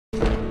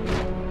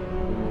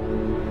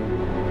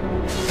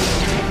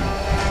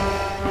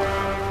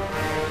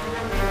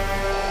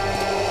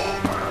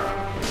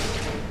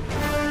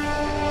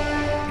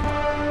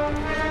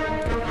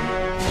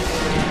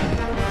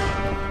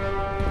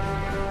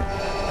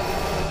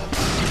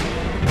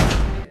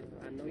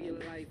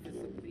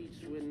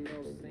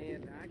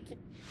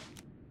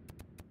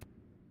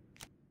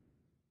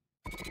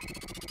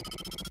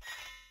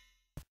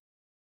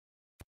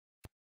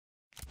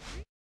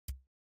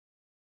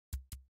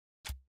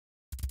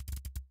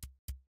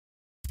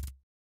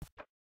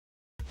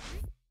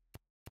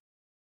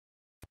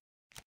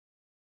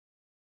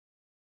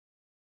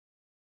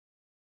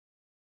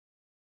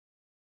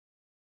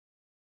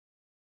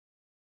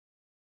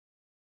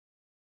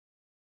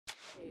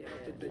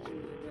This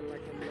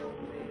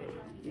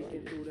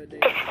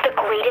is the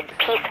greatest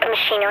piece of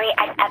machinery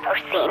I've ever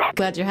seen.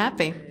 Glad you're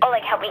happy. Oh,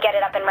 like help me get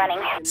it up and running.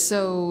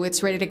 So,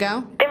 it's ready to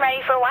go? Been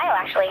ready for a while,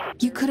 actually.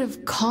 You could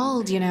have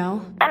called, you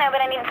know. I know,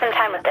 but I need some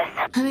time with this.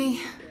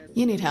 Honey,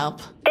 you need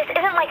help. This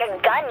isn't like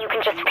a gun you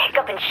can just pick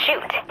up and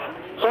shoot.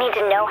 You need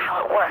to know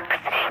how it works,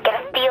 get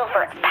a feel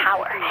for its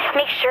power,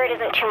 make sure it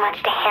isn't too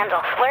much to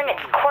handle, learn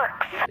its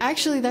quirks.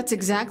 Actually, that's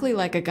exactly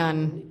like a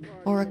gun.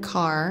 Or a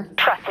car.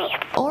 Trust me,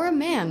 Or a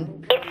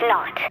man. it's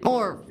not.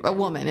 Or a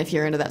woman, if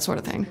you're into that sort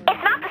of thing.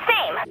 It's not the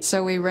same.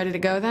 So we ready to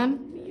go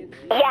then?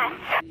 Yes.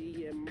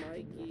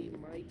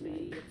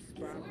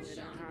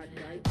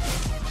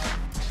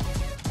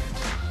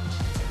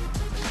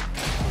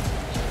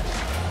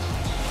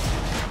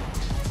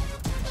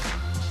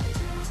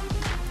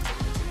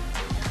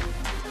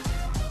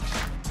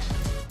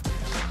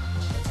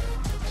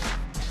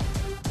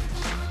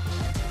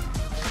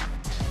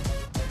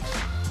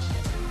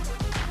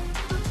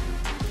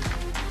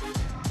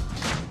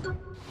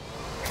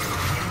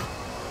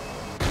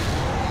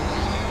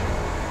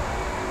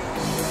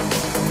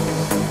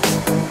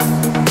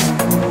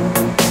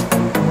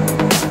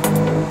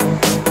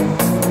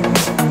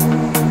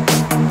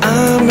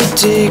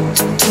 Addicted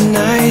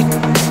tonight,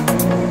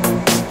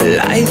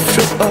 light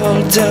through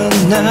all the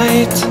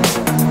night.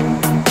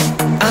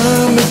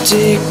 I'm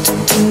addicted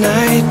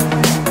tonight,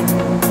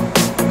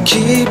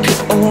 keep you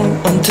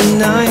on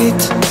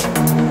tonight.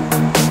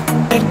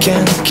 I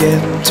can't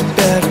get to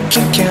bed,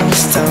 I can't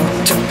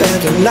stop to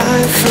bed,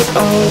 alive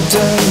through all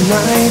the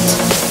night.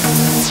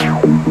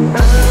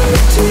 I'm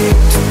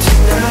addicted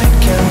tonight,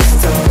 can't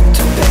stop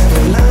to bed,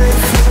 alive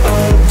through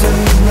all the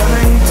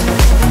night.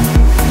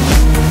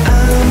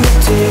 I'm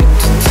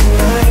addicted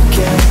tonight,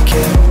 can't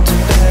get to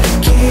bed,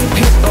 keep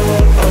you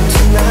all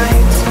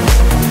tonight.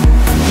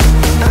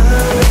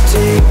 I'm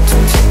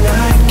addicted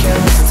tonight,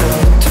 can't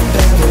stop to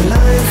bed,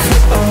 alive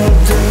for all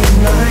the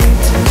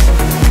night.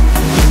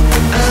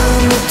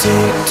 I'm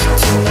addicted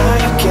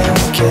tonight,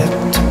 can't get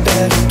to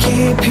bed,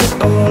 keep you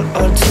all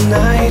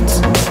tonight.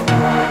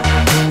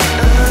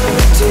 I'm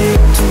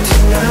addicted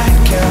tonight,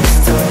 can't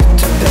stop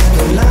to bed,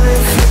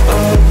 alive for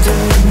all the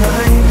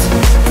night.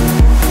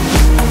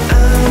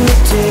 I'm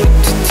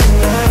addicted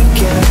tonight,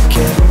 can't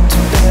get to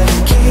bed,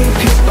 keep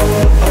you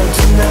all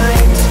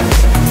tonight.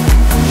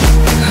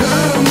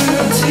 I'm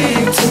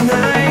addicted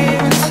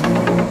tonight,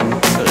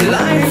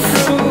 life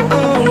through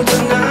all the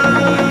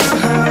night.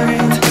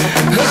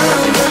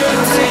 I'm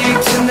addicted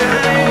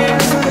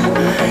tonight,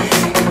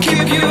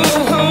 keep you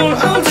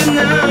all the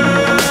night.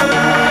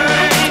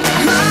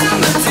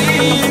 I'm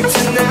addicted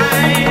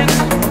tonight,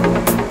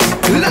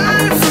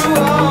 life through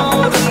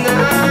all the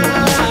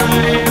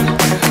night.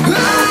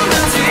 I'm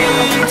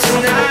addicted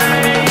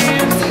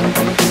tonight,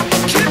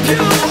 keep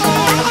you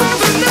all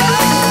the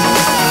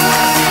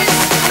night.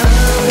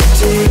 I'm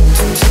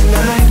addicted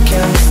tonight,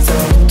 can't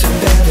stop to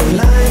bed,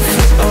 alive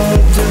for all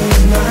the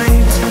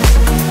night.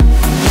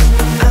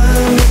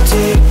 I'm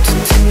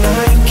addicted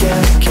tonight,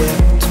 can't get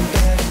to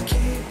bed,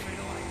 keep.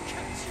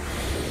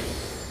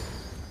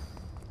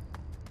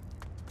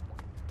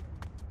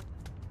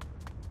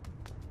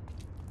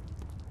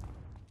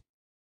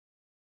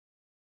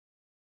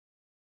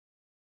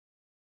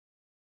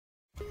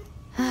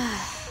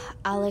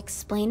 I'll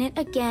explain it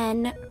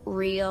again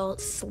real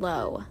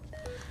slow.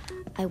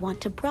 I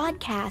want to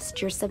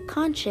broadcast your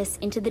subconscious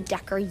into the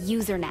Decker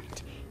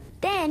usernet.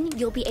 Then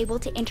you'll be able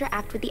to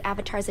interact with the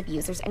avatars of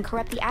users and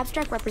corrupt the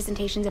abstract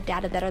representations of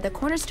data that are the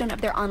cornerstone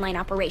of their online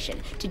operation.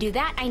 To do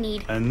that, I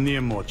need a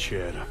Nemo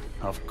chair,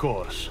 of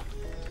course.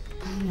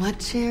 What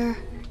chair?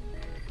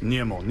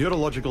 Nemo,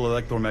 neurological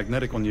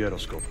electromagnetic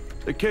oneiroscope.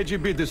 The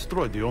KGB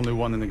destroyed the only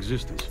one in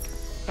existence.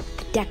 the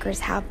Deckers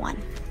have one.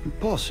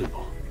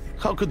 Impossible.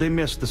 How could they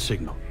miss the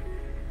signal?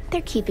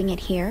 They're keeping it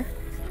here.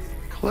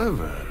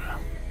 Clever.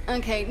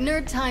 Okay,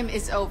 nerd time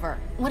is over.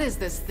 What is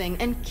this thing?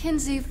 And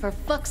Kinsey, for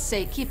fuck's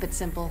sake, keep it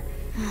simple.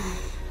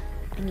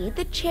 I need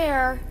the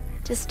chair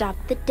to stop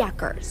the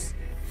Deckers.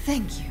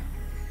 Thank you.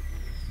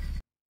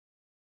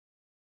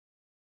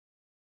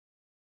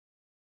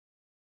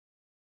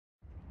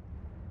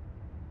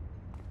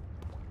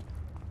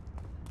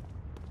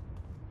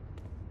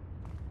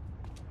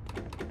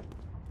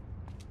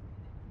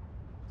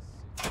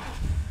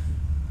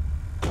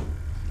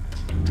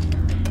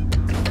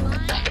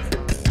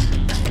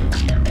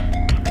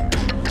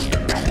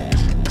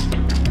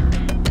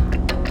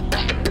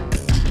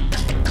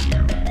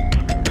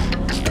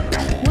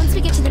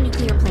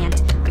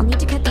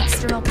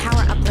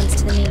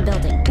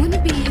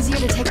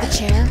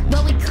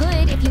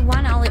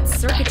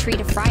 circuitry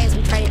to fry as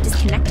we try to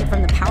disconnect it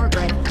from the power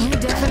grid. We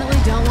definitely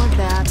don't want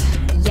that.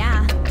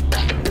 Yeah.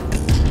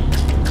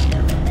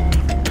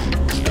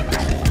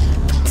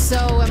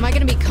 So, am I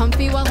gonna be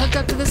comfy while hooked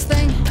up to this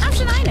thing? How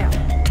should I know?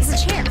 It's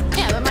a chair.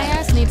 Yeah, but my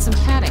ass needs some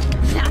padding.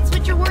 That's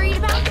what you're worried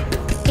about?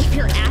 If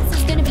your ass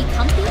is gonna be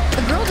comfy?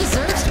 A girl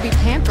deserves to be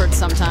pampered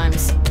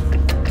sometimes.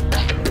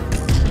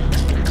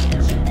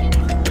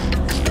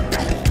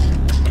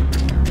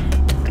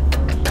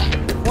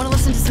 Want to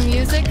listen to some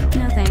music?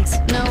 No thanks.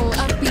 No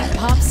upbeat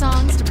pop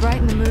songs to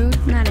brighten the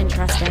mood? Not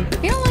interested.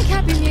 You don't like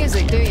happy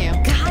music, do you?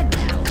 God,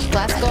 no.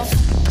 Classical?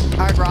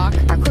 Hard rock?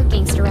 Hardcore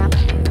gangster rap.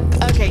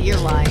 Okay, you're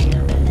lying.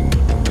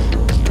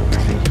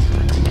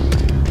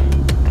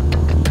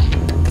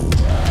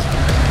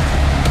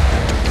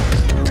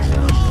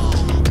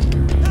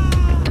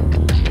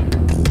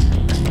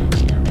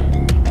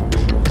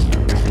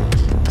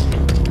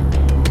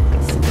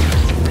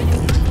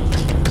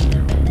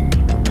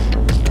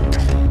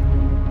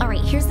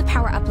 Alright, here's the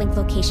power uplink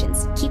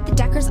locations. Keep the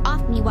deckers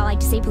off me while I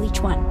disable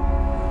each one.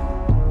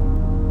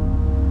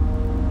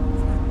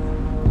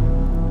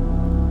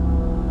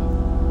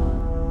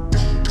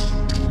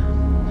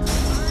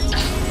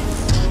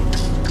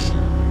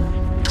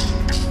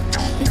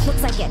 This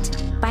looks like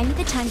it. Buy me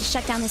the time to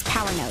shut down this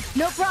power node.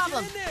 No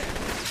problem.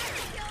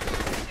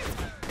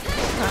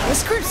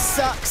 This crew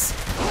sucks.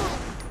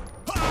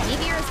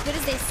 Maybe you're as good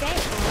as they say.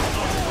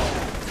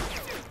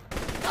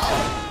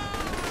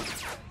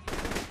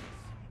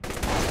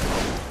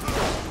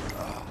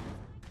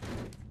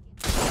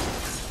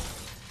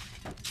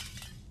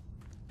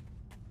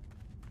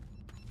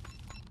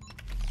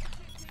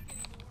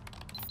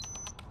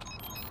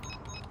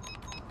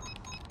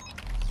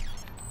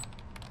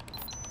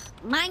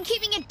 Mind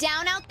keeping it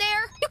down out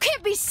there? You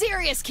can't be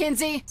serious,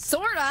 Kinsey.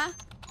 Sorta.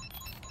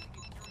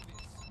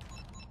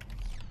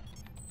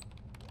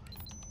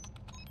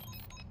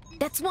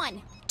 That's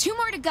one. 2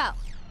 more to go.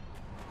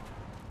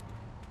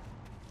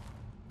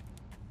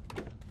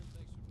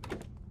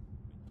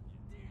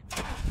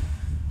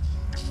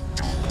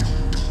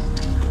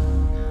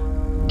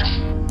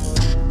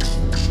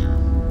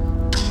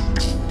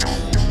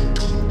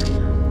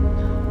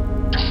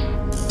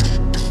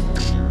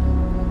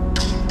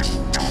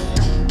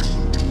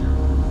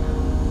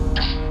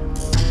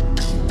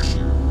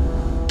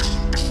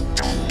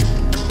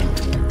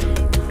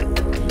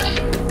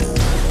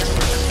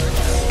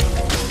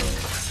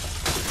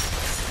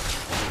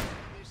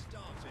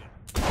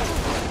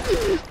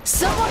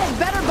 Someone had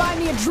better buy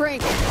me a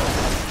drink.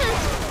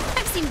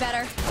 I've seen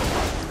better.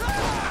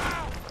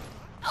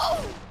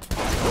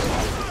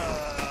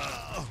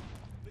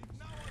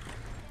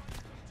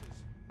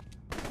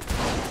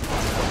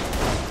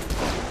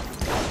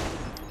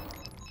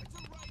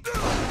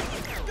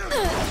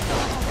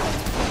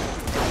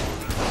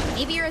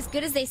 Maybe you're as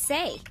good as they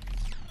say.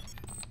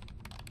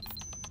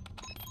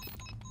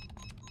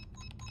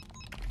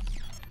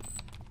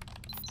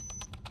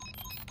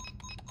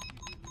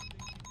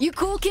 You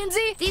cool,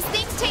 Kinsey? These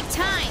things take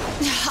time.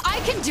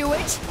 I can do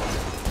it.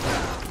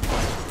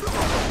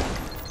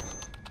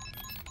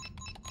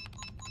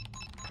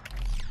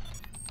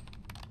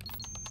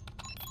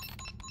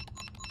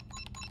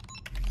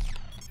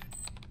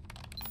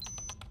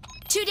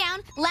 Two down,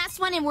 last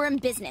one, and we're in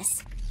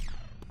business.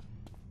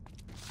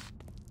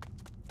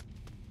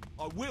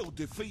 I will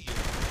defeat you.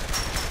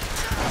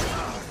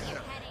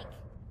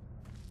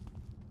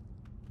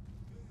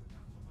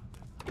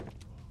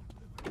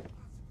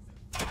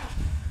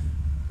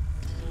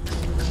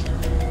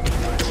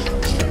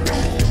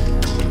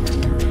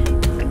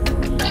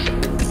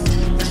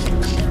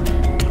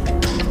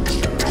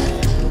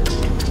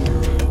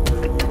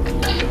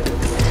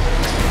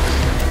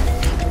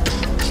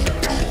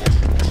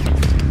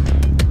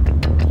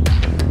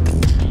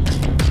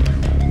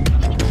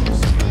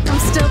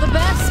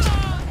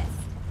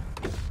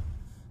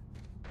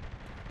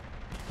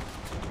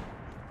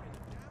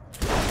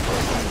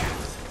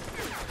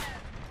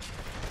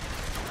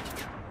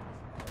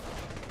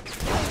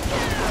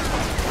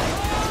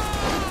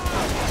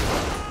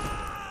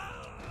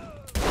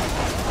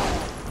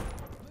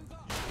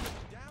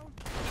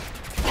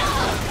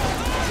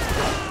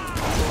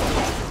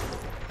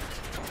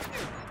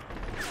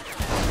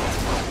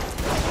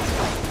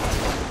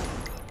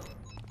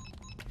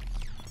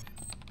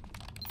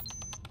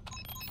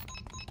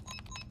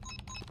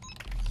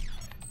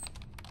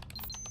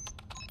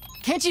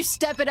 Can't you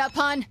step it up,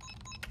 hon?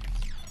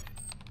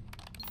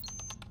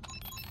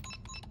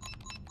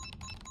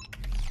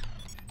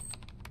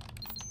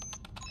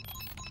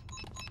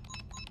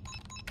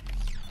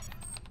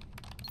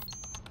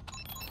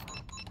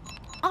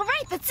 All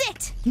right, that's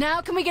it. Now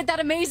can we get that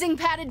amazing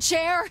padded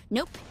chair?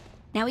 Nope.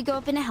 Now we go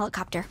up in a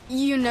helicopter.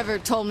 You never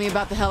told me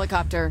about the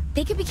helicopter.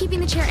 They could be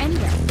keeping the chair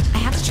anywhere. I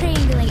have to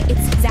triangulate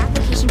its exact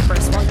location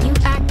first while you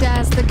Act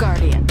as the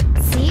guardian.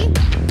 see?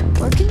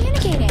 We're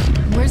communicating.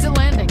 Where's it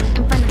landing?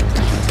 In front of the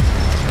plant.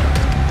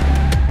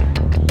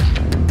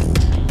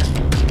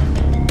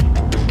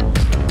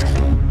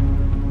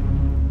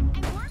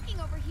 I'm working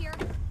over here.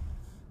 Do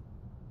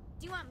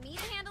you want me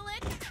to handle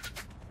it?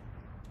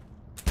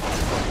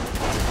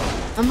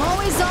 I'm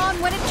always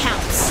on when it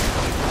counts.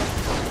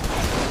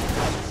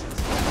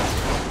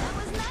 That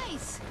was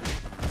nice.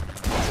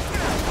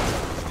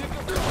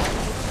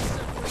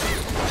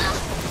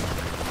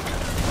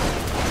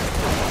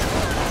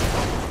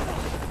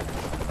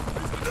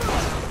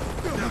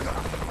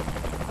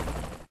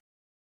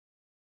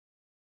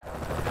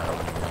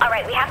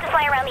 Alright, we have to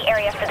fly around the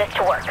area for this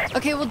to work.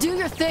 Okay, well, do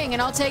your thing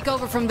and I'll take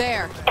over from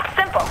there. It's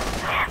simple.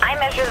 I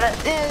measure the...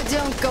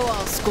 Don't go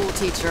all school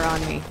teacher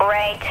on me.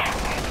 Right.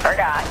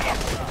 Forgot.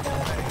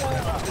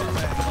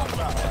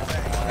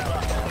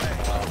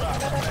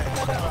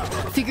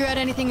 Figure out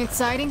anything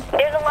exciting?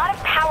 There's a lot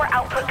of power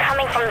output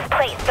coming from this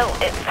place, so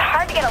it's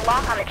hard to get a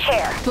lock on the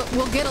chair. But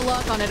we'll get a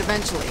lock on it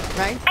eventually,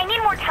 right? I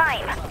need more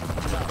time.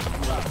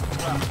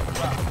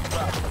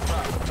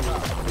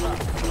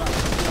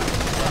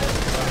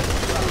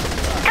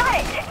 Got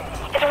it!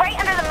 It's right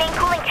under the main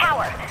cooling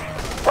tower.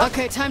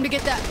 Okay, time to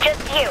get that.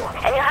 Just you,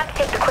 and you'll have to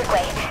take the quick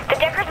way. The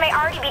Deckers may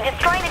already be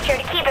destroying the chair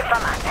to keep it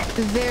from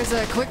us. There's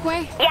a quick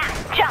way? Yeah,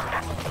 jump.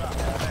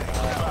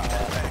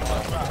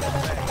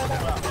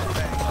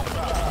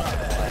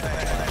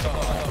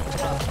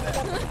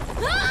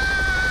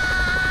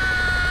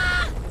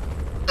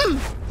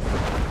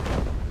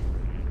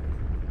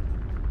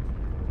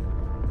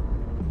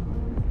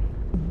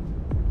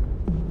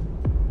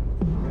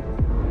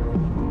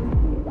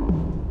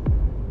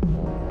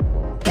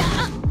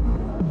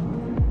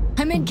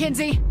 I'm in,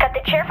 Kinsey. Cut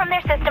the chair from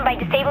their system by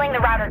disabling the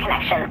router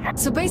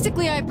connections. So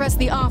basically I press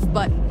the off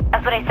button.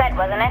 That's what I said,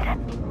 wasn't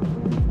it?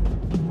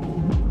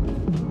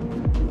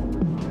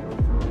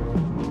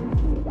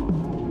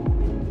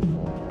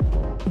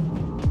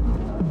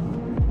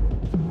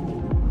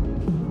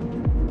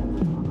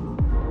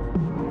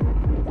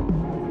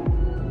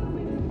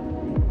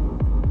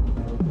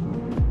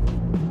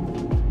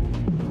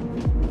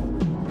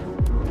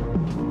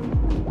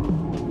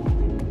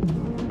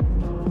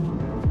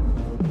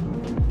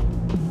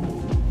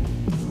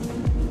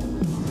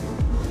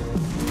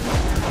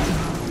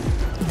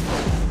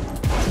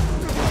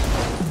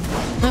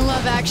 I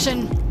love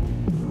action.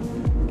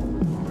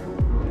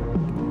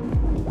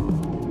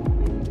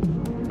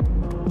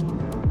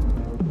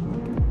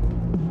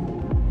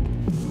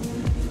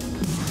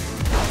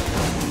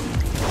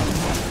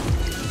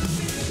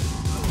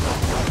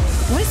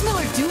 What is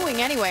Miller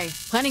doing anyway?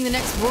 Planning the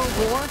next World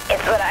War?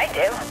 It's what I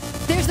do.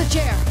 There's the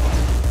chair.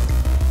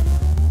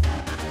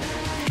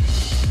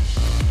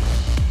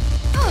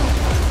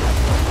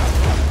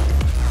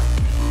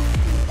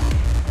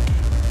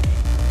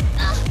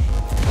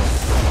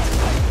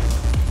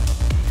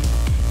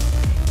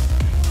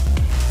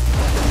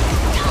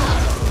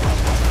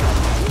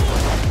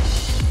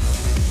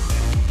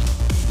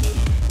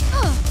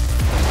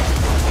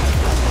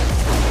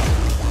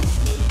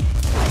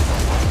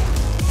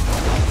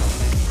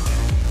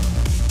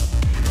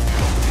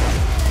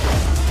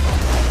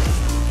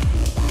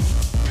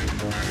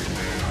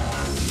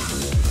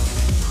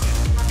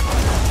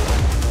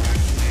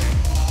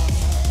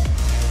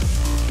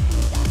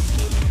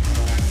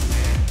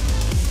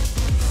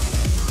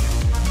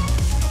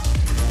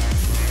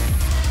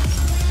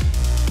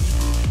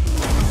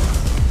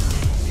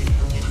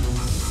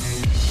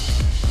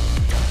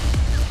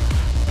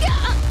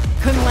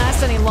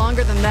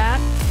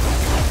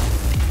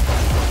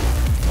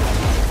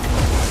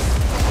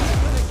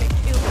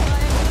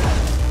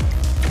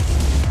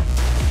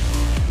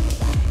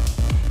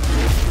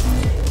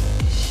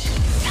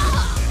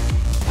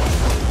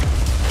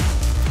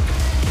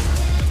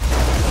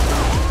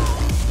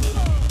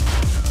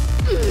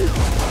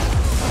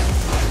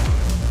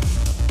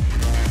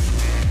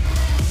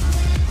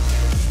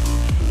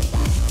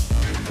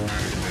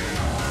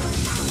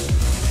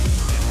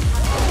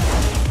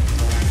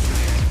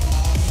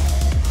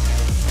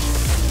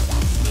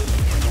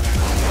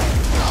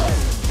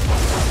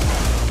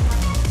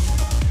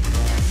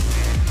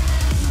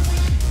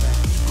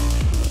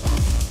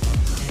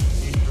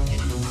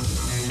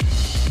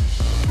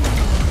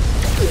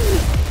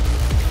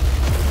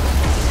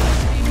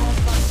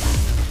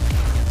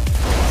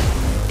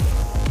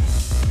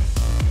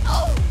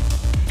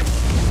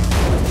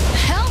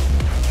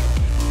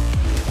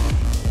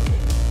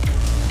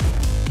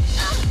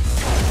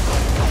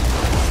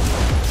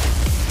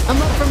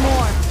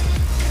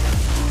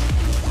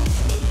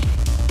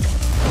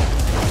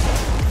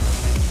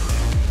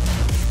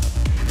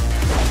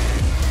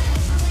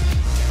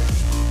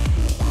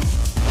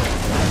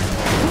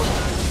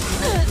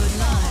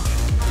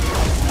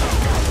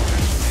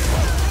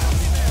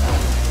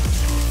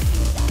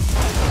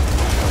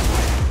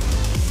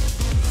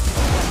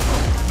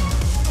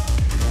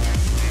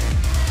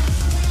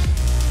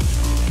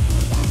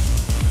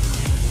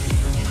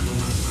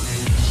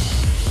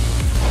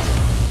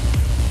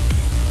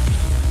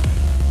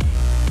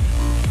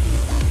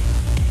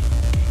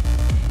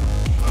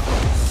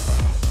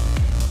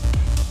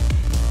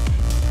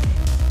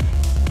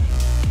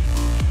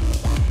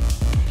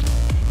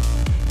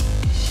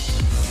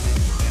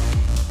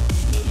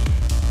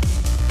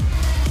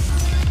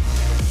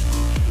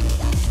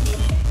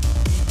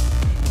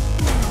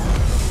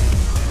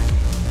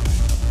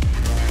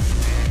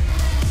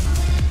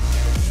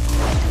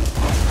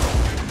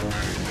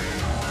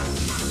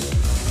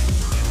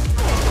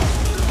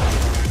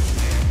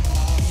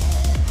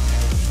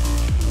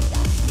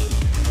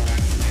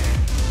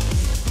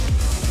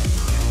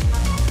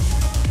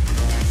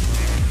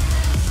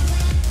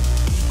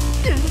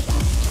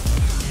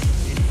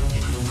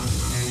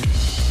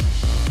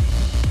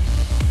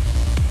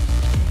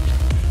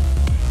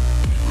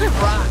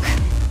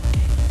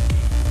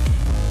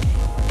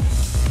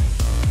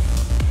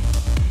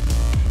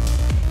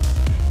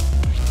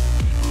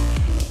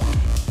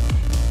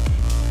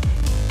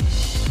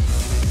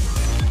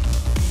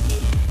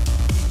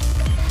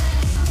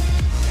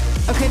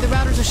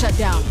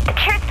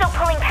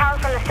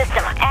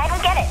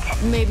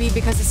 Maybe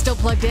because it's still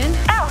plugged in?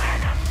 Oh,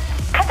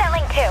 cut that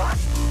link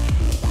too.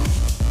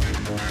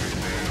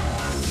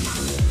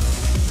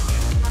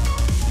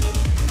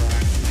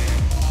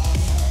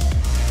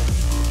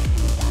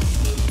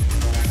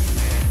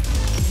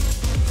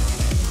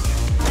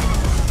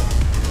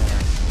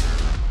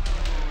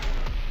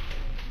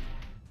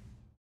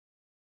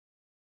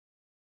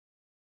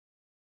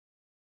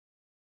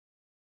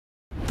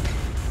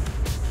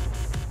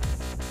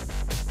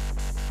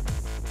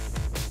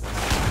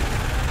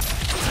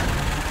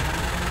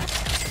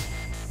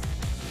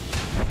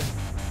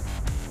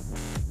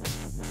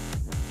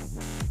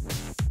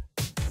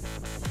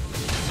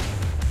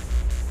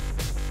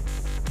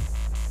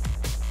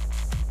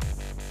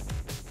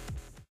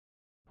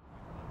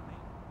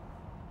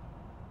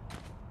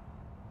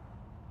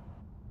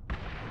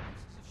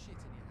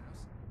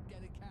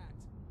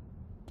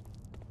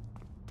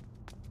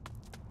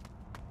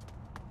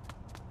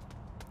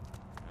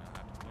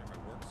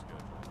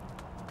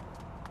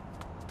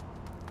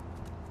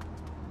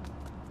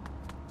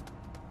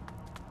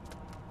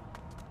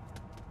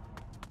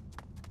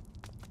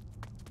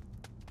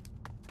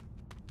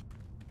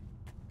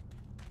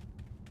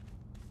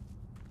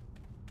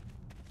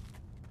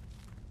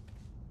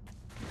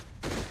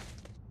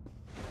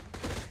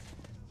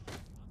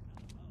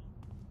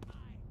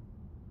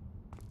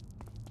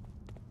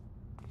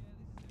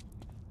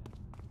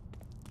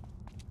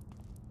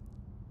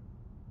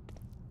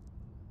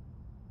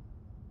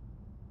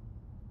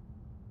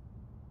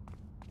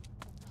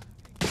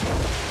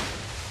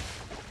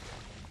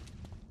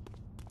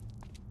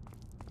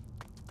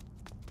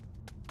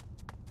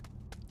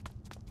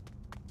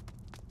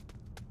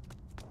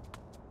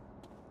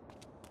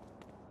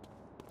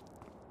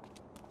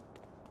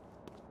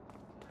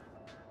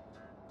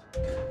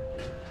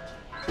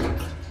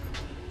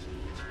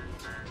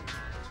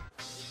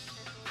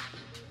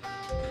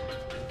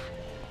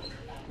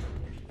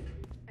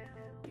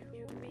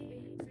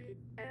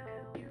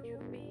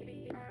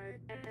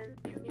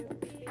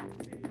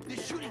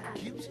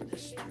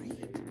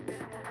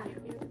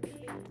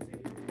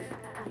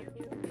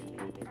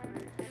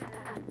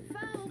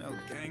 No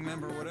gang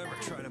member would ever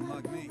try to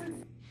mug me.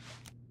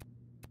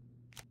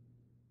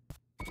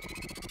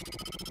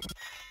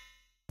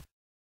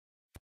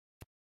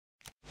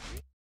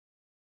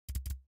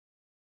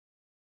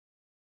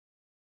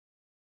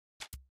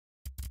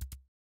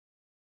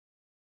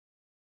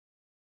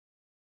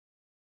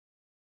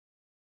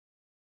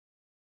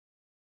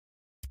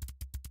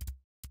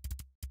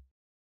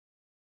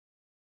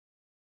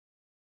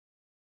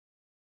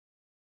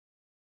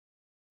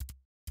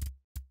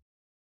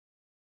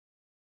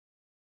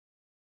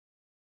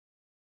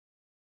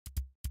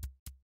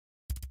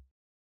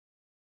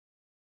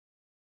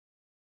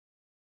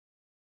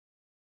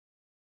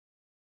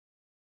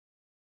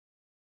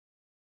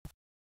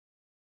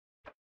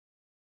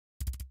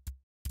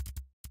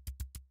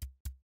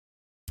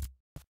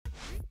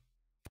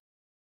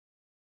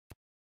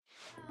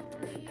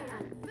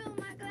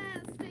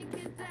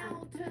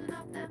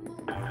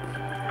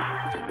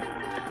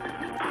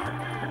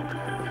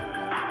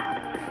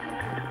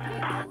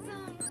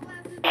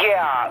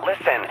 Yeah,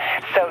 listen,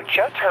 so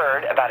just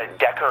heard about a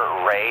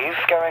Decker rave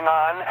going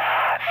on.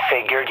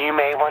 Figured you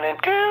may want to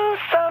do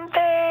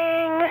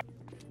something.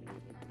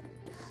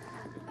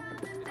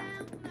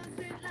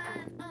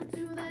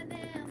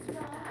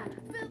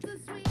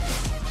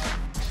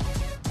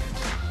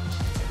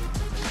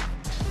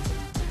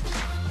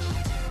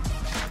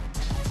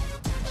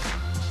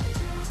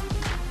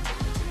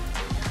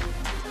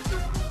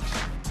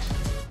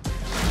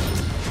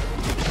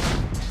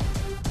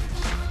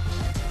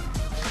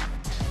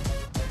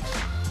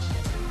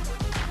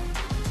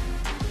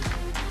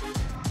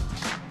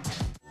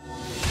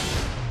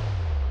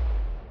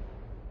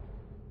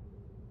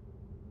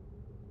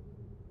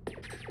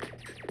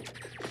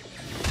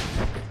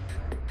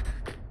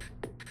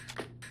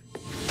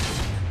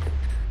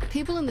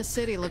 People in the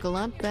city look a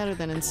lot better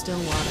than in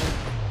Stillwater.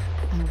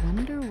 I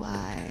wonder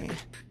why.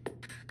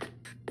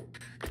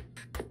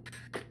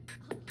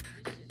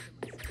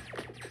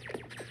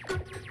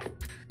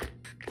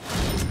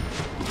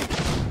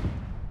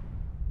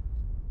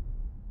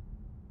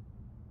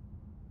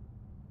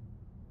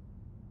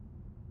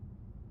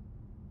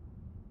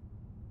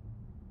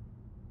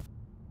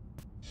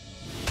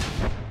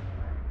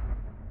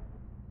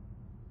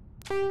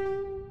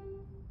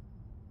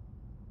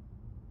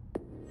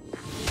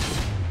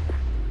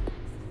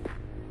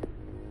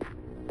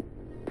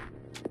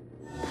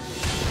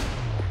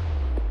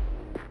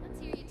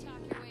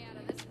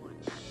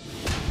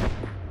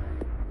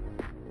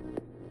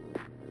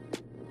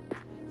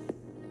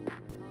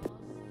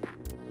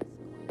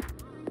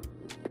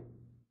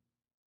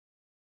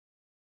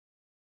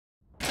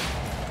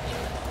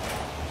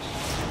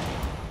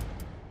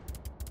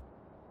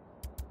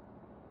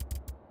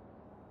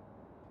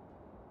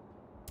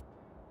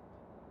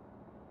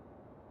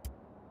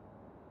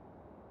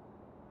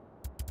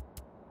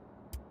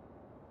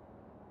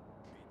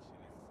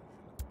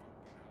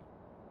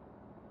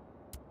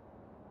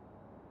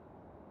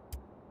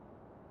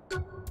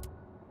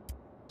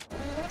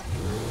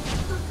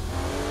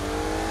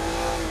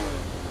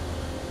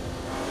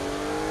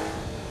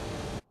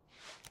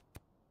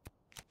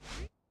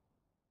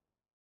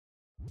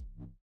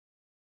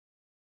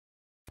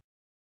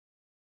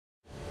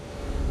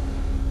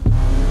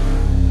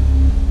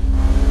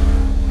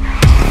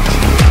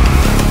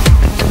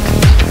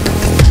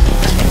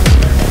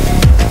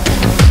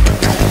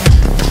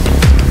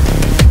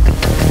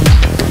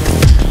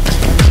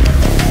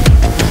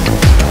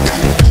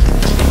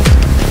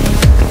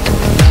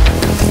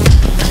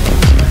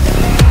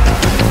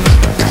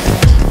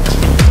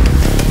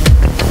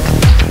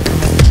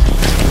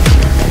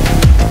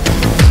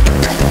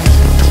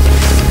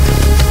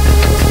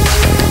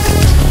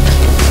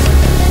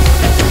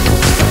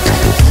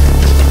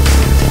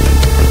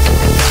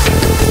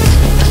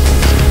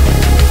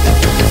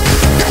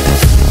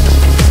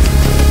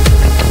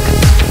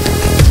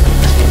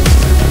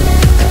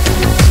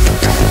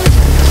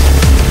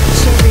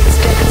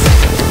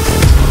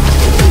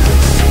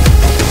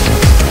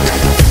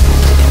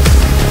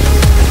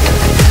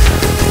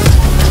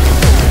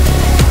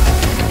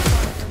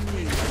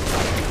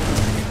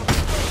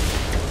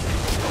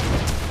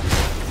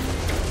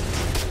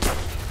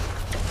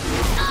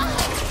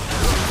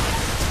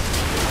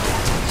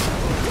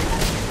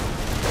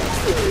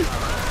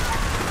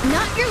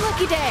 Not your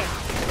lucky day.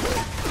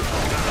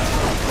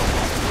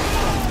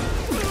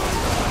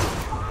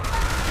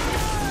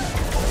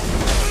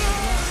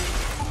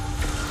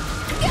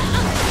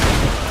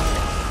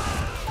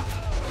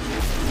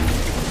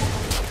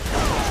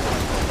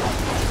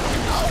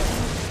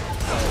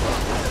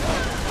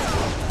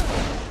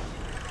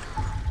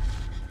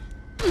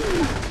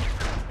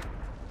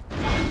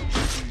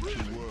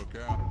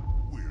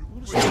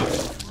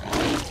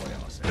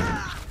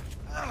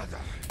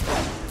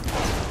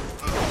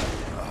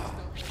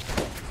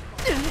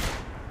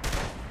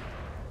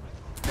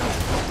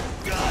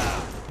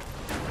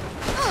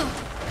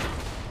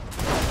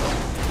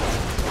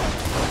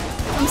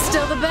 I'm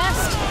still the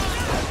best.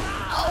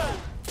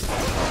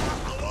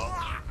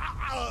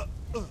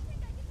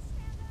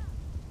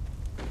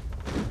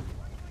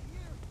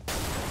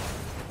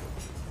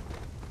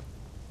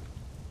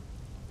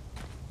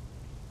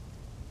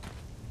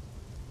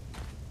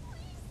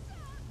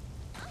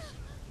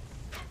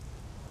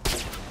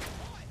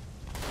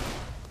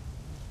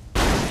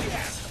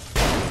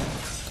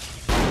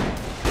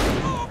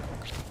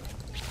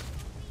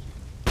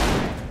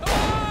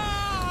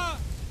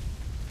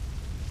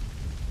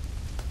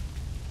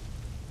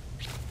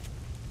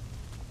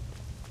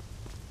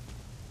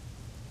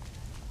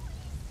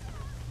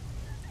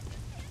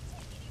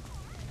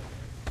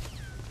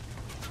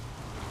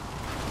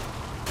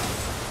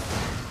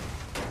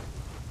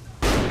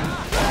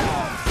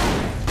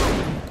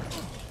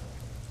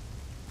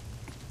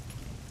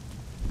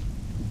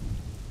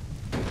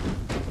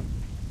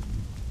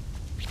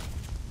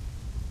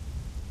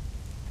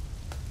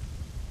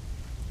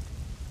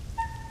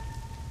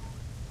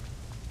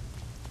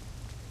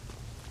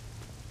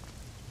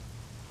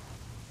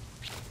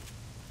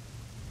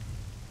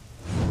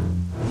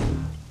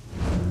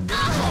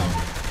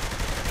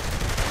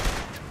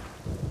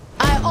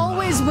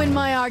 Win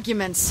my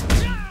arguments.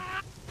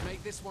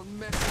 Make this one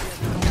messy.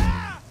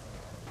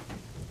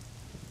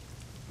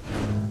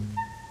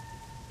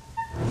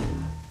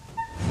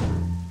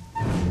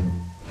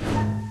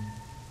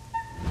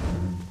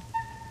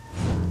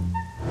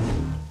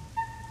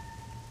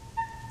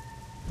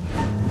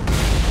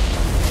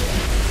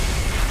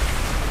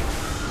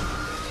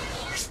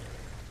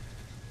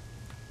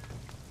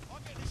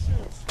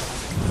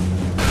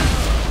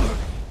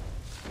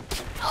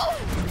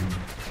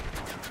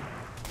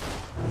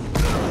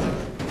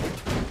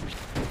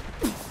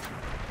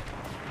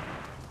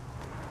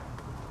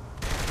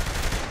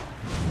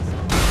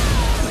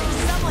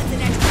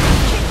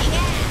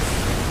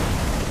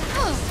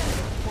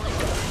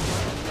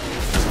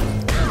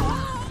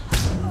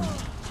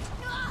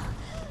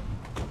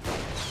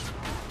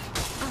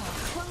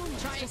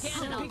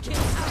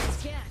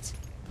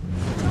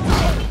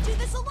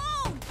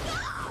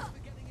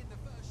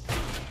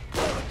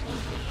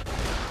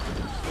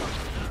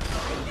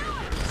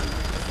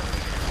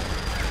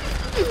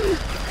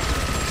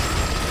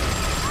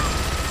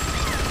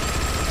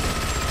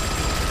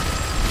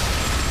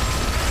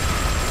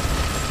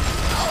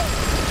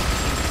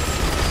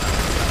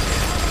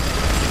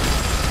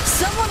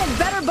 Someone had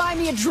better buy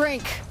me a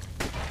drink.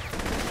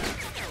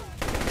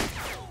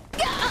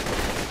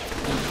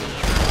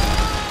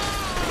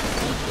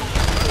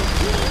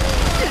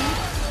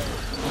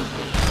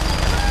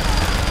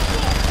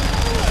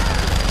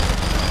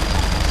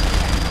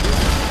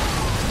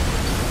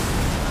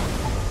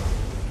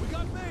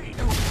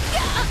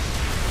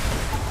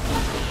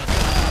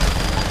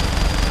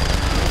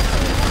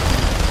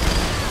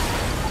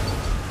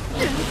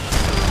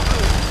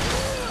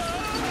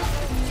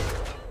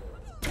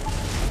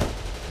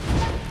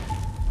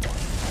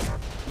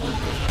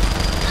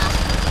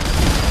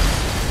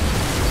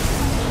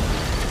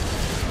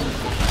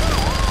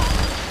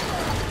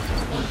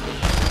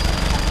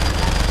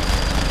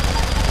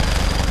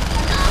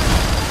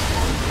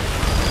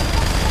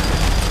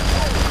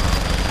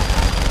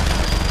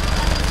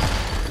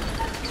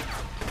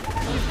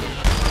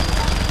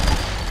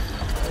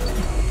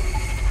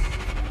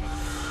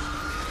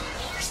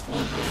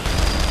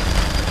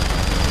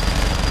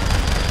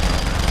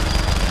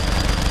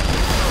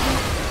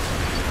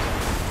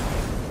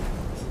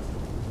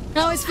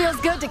 Always feels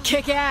good to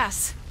kick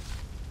ass.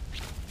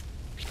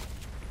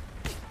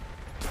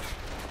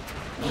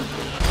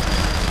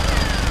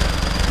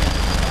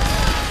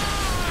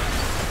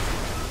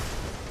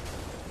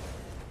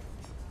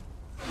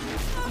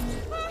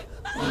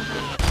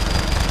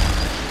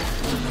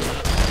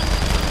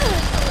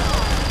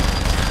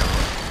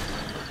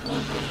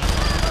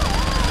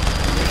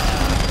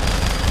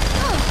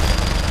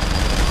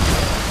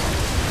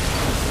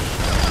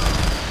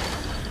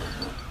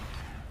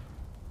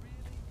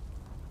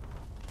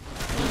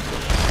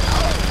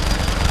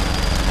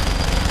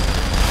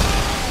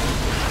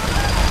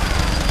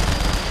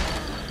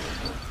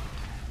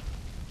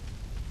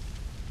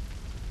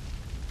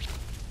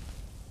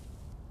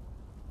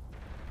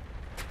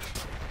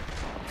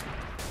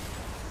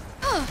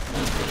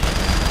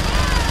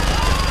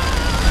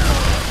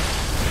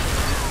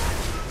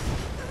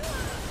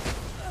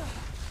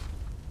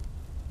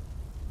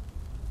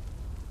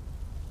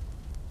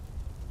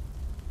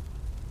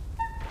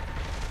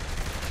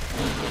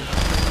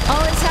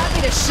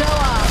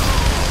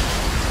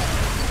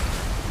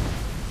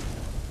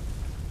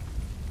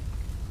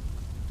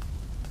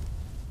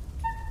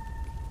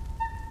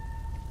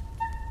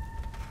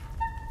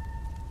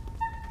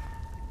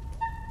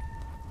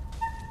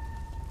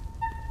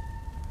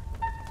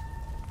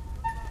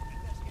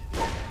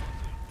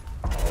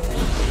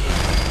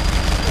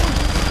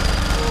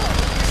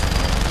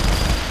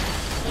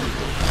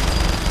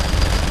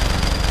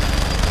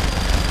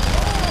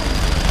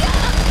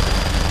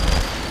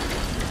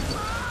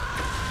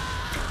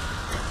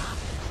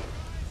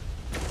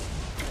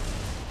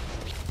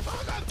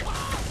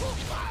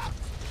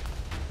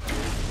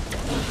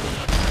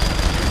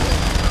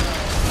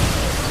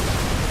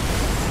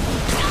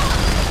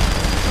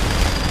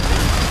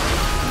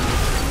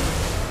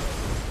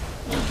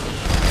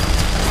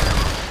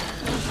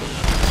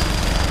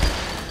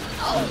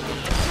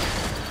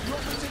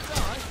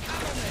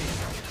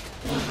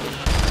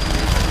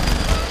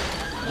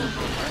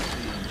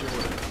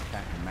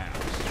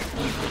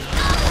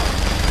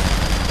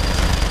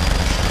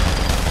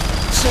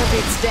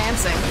 hates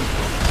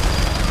dancing.